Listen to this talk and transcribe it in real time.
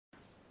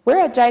We're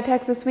at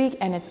GITEX this week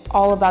and it's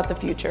all about the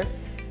future.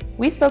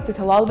 We spoke to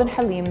Talal Ben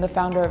Halim, the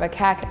founder of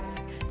Acacus.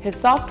 His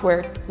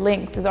software,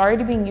 Lynx, is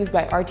already being used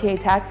by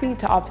RTA Taxi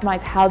to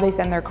optimize how they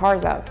send their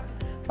cars out.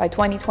 By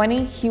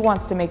 2020, he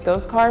wants to make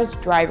those cars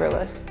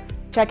driverless.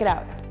 Check it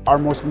out. Our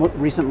most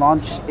recent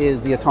launch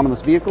is the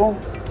autonomous vehicle.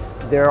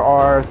 There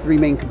are three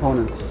main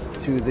components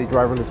to the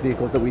driverless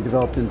vehicles that we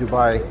developed in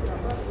Dubai.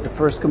 The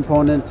first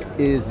component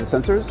is the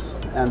sensors,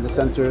 and the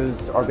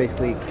sensors are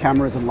basically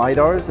cameras and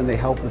lidars, and they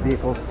help the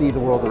vehicle see the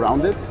world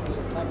around it.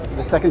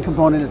 The second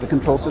component is a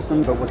control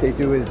system, but what they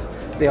do is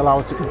they allow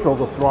us to control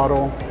the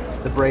throttle,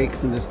 the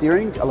brakes, and the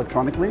steering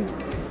electronically.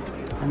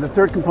 And the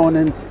third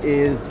component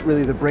is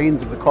really the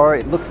brains of the car.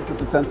 It looks at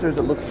the sensors,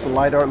 it looks at the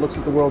lidar, it looks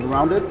at the world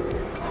around it,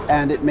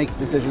 and it makes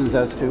decisions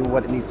as to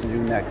what it needs to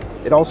do next.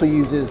 It also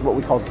uses what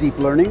we call deep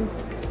learning,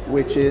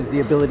 which is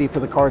the ability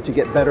for the car to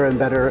get better and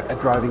better at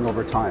driving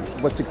over time.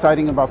 What's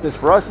exciting about this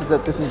for us is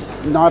that this is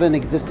not an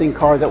existing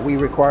car that we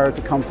require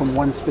to come from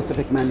one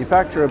specific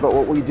manufacturer, but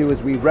what we do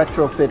is we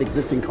retrofit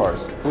existing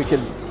cars. We could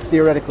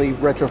theoretically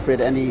retrofit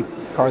any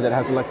car that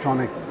has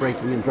electronic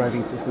braking and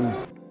driving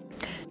systems.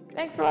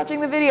 Thanks for watching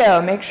the video.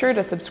 Make sure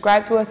to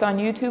subscribe to us on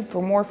YouTube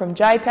for more from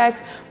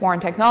GITEX, more on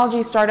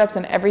technology, startups,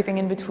 and everything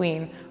in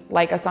between.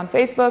 Like us on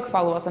Facebook,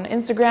 follow us on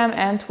Instagram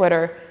and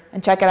Twitter,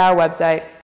 and check out our website,